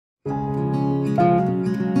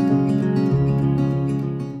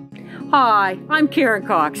Hi, I'm Karen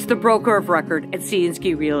Cox, the broker of record at scenic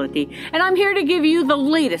Realty, and I'm here to give you the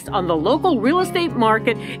latest on the local real estate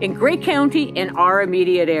market in Grey County and our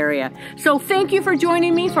immediate area. So thank you for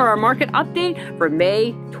joining me for our market update for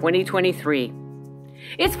May 2023.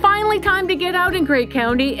 It's finally time to get out in Grey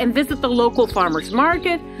County and visit the local farmers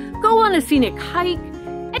market, go on a scenic hike,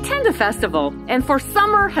 attend a festival, and for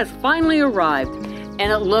summer has finally arrived,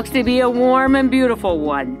 and it looks to be a warm and beautiful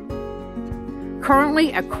one.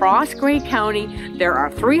 Currently, across Grey County, there are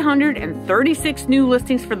 336 new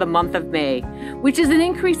listings for the month of May, which is an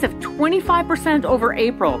increase of 25% over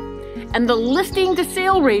April. And the listing to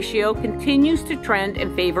sale ratio continues to trend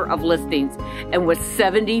in favor of listings and was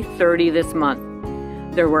 70-30 this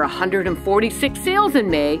month. There were 146 sales in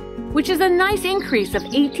May, which is a nice increase of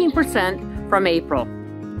 18% from April.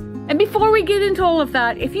 And before we get into all of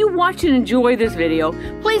that, if you watch and enjoy this video,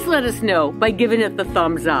 please let us know by giving it the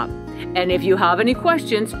thumbs up. And if you have any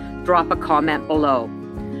questions, drop a comment below.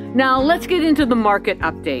 Now let's get into the market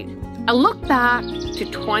update. A look back to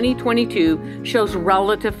 2022 shows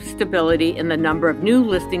relative stability in the number of new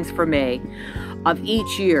listings for May of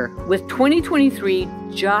each year, with 2023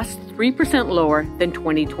 just 3% lower than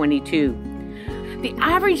 2022. The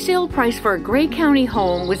average sale price for a Grey County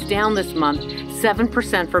home was down this month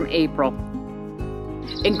 7% from April.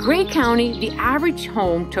 In Grey County, the average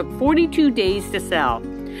home took 42 days to sell,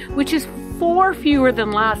 which is 4 fewer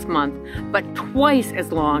than last month, but twice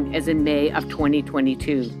as long as in May of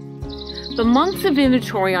 2022. The months of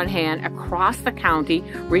inventory on hand across the county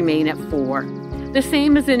remain at 4, the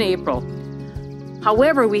same as in April.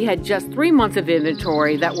 However, we had just 3 months of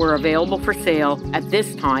inventory that were available for sale at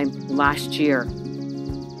this time last year.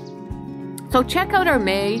 So check out our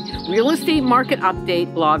May Real Estate Market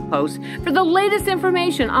Update blog post for the latest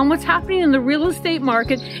information on what's happening in the real estate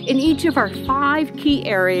market in each of our 5 key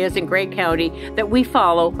areas in Grey County that we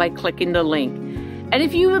follow by clicking the link. And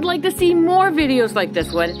if you would like to see more videos like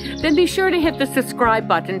this one, then be sure to hit the subscribe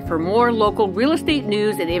button for more local real estate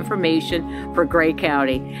news and information for Grey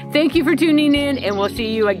County. Thank you for tuning in, and we'll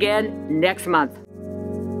see you again next month.